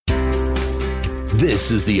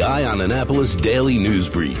This is the Eye on Annapolis Daily News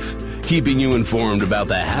Brief, keeping you informed about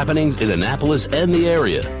the happenings in Annapolis and the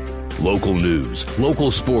area. Local news,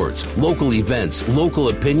 local sports, local events, local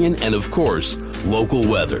opinion, and of course, local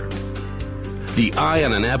weather. The Eye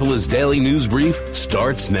on Annapolis Daily News Brief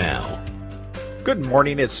starts now. Good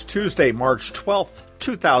morning. It's Tuesday, March 12th,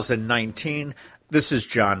 2019. This is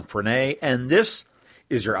John Frenaye, and this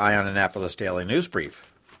is your Eye on Annapolis Daily News Brief.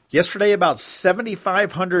 Yesterday, about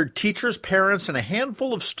 7,500 teachers, parents, and a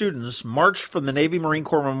handful of students marched from the Navy Marine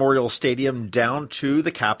Corps Memorial Stadium down to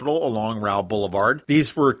the Capitol along Rowell Boulevard.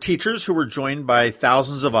 These were teachers who were joined by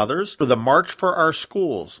thousands of others for the March for Our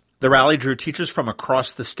Schools. The rally drew teachers from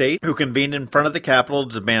across the state who convened in front of the Capitol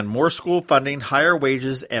to demand more school funding, higher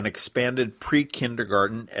wages, and expanded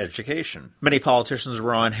pre-kindergarten education. Many politicians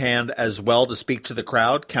were on hand as well to speak to the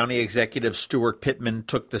crowd. County Executive Stuart Pittman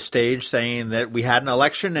took the stage saying that we had an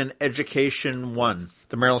election and education won.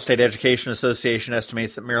 The Maryland State Education Association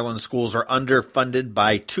estimates that Maryland schools are underfunded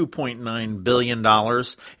by $2.9 billion,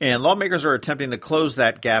 and lawmakers are attempting to close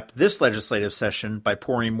that gap this legislative session by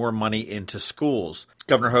pouring more money into schools.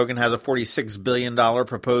 Governor Hogan has a $46 billion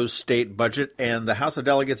proposed state budget, and the House of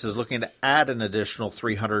Delegates is looking to add an additional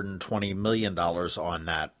 $320 million on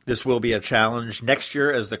that. This will be a challenge next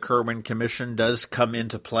year as the Kirwan Commission does come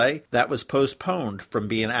into play. That was postponed from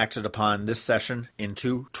being acted upon this session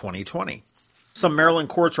into 2020. Some Maryland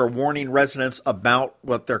courts are warning residents about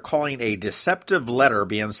what they're calling a deceptive letter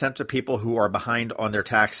being sent to people who are behind on their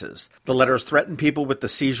taxes. The letters threaten people with the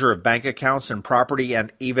seizure of bank accounts and property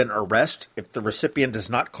and even arrest if the recipient does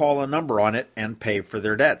not call a number on it and pay for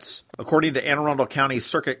their debts. According to Anne Arundel County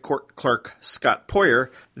Circuit Court Clerk Scott Poyer,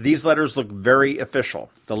 these letters look very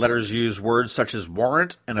official. The letters use words such as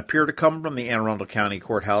warrant and appear to come from the Anne Arundel County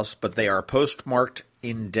Courthouse, but they are postmarked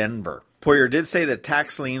in Denver. Poyer did say that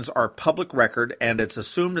tax liens are public record, and it's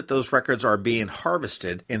assumed that those records are being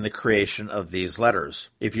harvested in the creation of these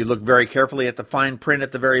letters. If you look very carefully at the fine print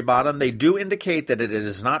at the very bottom, they do indicate that it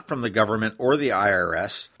is not from the government or the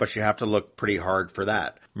IRS, but you have to look pretty hard for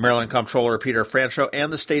that. Maryland Comptroller Peter Franchot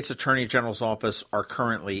and the state's Attorney General's office are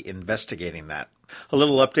currently investigating that. A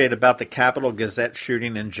little update about the Capitol Gazette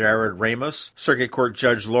shooting in Jared Ramos. Circuit Court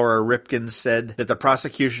Judge Laura Ripken said that the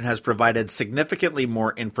prosecution has provided significantly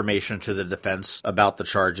more information to the defense about the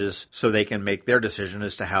charges so they can make their decision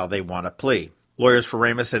as to how they want to plea. Lawyers for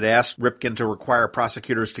Ramos had asked Ripken to require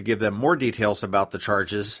prosecutors to give them more details about the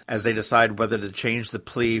charges as they decide whether to change the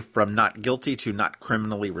plea from not guilty to not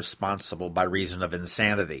criminally responsible by reason of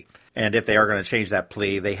insanity. And if they are going to change that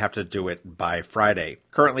plea, they have to do it by Friday.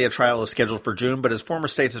 Currently, a trial is scheduled for June, but as former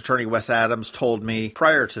state's attorney Wes Adams told me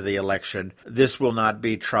prior to the election, this will not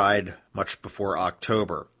be tried much before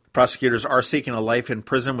October. Prosecutors are seeking a life in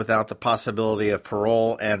prison without the possibility of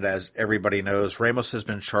parole, and as everybody knows, Ramos has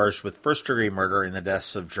been charged with first-degree murder in the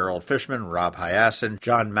deaths of Gerald Fishman, Rob Hyacinth,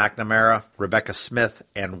 John McNamara, Rebecca Smith,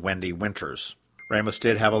 and Wendy Winters. Ramos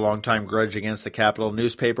did have a long-time grudge against the Capitol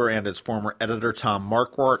newspaper and its former editor Tom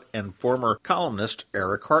Marquardt and former columnist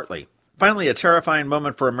Eric Hartley. Finally, a terrifying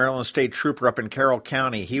moment for a Maryland State trooper up in Carroll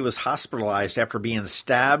County. He was hospitalized after being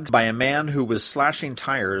stabbed by a man who was slashing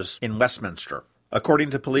tires in Westminster. According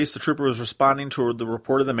to police, the trooper was responding to the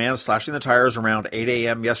report of the man slashing the tires around 8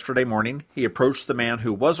 a.m. yesterday morning. He approached the man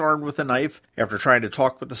who was armed with a knife. After trying to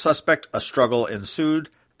talk with the suspect, a struggle ensued.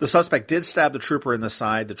 The suspect did stab the trooper in the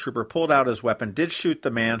side. The trooper pulled out his weapon, did shoot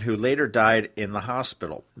the man who later died in the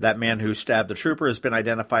hospital. That man who stabbed the trooper has been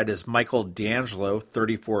identified as Michael D'Angelo,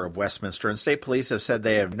 34 of Westminster, and state police have said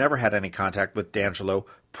they have never had any contact with D'Angelo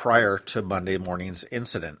prior to Monday morning's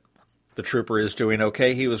incident. The trooper is doing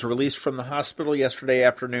okay. He was released from the hospital yesterday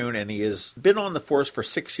afternoon, and he has been on the force for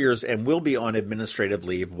 6 years and will be on administrative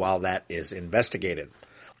leave while that is investigated.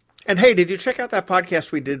 And hey, did you check out that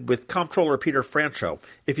podcast we did with Comptroller Peter Franchot?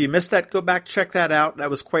 If you missed that, go back, check that out. That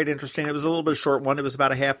was quite interesting. It was a little bit short one. It was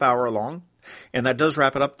about a half hour long. And that does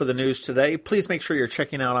wrap it up for the news today. Please make sure you're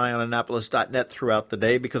checking out eyeonannapolis.net throughout the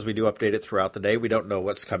day because we do update it throughout the day. We don't know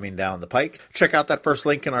what's coming down the pike. Check out that first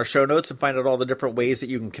link in our show notes and find out all the different ways that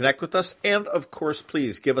you can connect with us. And, of course,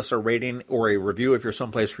 please give us a rating or a review if you're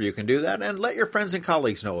someplace where you can do that. And let your friends and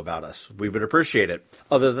colleagues know about us. We would appreciate it.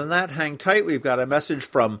 Other than that, hang tight. We've got a message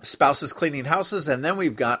from Spouses Cleaning Houses. And then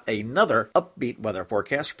we've got another upbeat weather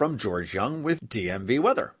forecast from George Young with DMV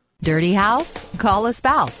Weather. Dirty house? Call a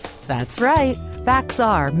spouse. That's right. Facts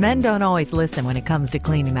are, men don't always listen when it comes to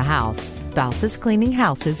cleaning the house. Spouses Cleaning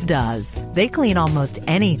Houses does. They clean almost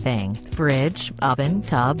anything. Fridge, oven,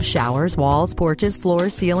 tub, showers, walls, porches,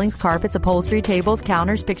 floors, ceilings, carpets, upholstery, tables,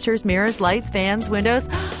 counters, pictures, mirrors, lights, fans, windows.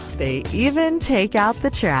 They even take out the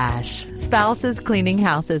trash. Spouses Cleaning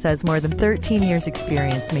Houses has more than 13 years'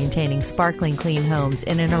 experience maintaining sparkling clean homes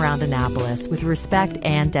in and around Annapolis with respect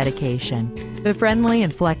and dedication. The friendly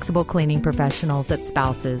and flexible cleaning professionals at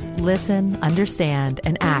Spouses listen, understand,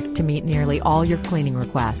 and act to meet nearly all your cleaning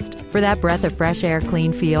requests. For that breath of fresh air,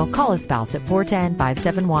 clean feel, call a spouse at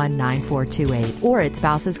 410-571-9428 or at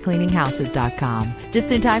spousescleaninghouses.com.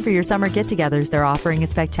 Just in time for your summer get-togethers, they're offering a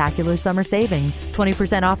spectacular summer savings,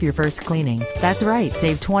 20% off your first cleaning. That's right,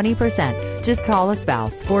 save 20%. Just call a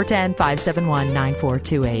spouse,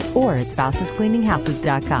 410-571-9428 or at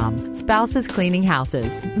spousescleaninghouses.com. Spouses Cleaning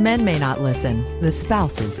Houses. Men may not listen. The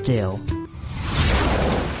spouses do.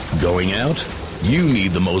 Going out? You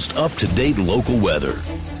need the most up-to-date local weather.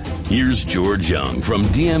 Here's George Young from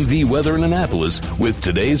DMV Weather in Annapolis with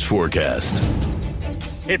today's forecast.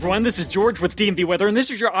 Hey everyone, this is George with DMV Weather, and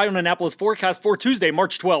this is your Eye on Annapolis forecast for Tuesday,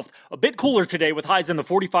 March 12th. A bit cooler today with highs in the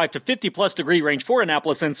 45 to 50-plus degree range for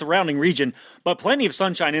Annapolis and surrounding region, but plenty of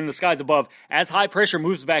sunshine in the skies above as high pressure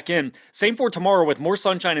moves back in. Same for tomorrow with more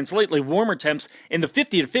sunshine and slightly warmer temps in the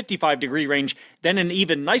 50 to 55 degree range. Then an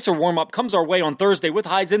even nicer warm-up comes our way on Thursday with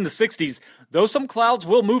highs in the 60s, though some clouds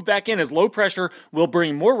will move back in as low pressure will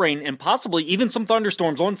bring more rain and possibly even some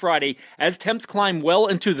thunderstorms on Friday as temps climb well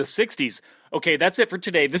into the 60s. Okay, that's it for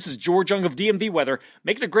today. This is George Young of DMV Weather.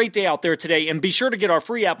 Make it a great day out there today, and be sure to get our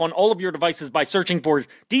free app on all of your devices by searching for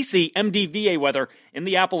DC MDVA Weather in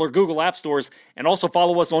the Apple or Google App Stores, and also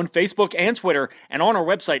follow us on Facebook and Twitter, and on our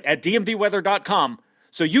website at dmvweather.com,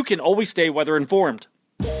 so you can always stay weather informed.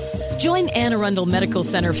 Join Anne Arundel Medical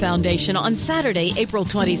Center Foundation on Saturday, April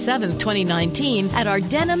 27, 2019 at our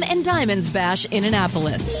Denim and Diamonds Bash in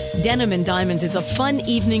Annapolis. Denim and Diamonds is a fun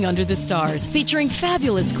evening under the stars featuring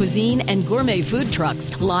fabulous cuisine and gourmet food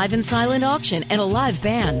trucks, live and silent auction, and a live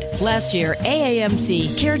band. Last year,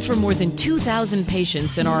 AAMC cared for more than 2,000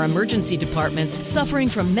 patients in our emergency departments suffering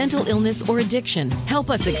from mental illness or addiction. Help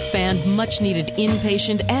us expand much-needed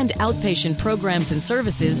inpatient and outpatient programs and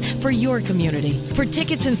services for your community. For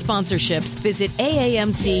tickets and sponsorships, visit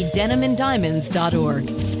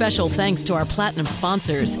AAMCDenimandDiamonds.org. Special thanks to our platinum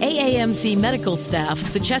sponsors, AAMC medical staff,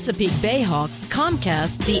 the Chesapeake Bayhawks,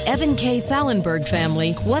 Comcast, the Evan K. Thallenberg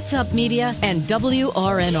family, What's Up Media, and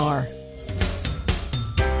WRNR.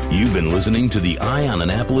 You've been listening to the Eye on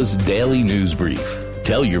Annapolis Daily News Brief.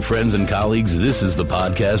 Tell your friends and colleagues this is the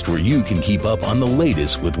podcast where you can keep up on the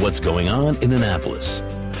latest with what's going on in Annapolis.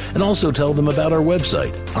 And also tell them about our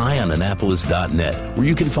website, eyeonannapolis.net, where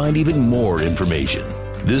you can find even more information.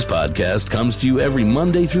 This podcast comes to you every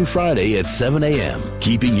Monday through Friday at 7 a.m.,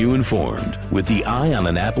 keeping you informed with the Eye on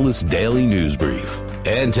Annapolis Daily News Brief.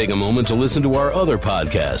 And take a moment to listen to our other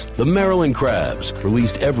podcast, The Maryland Crabs,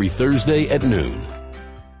 released every Thursday at noon.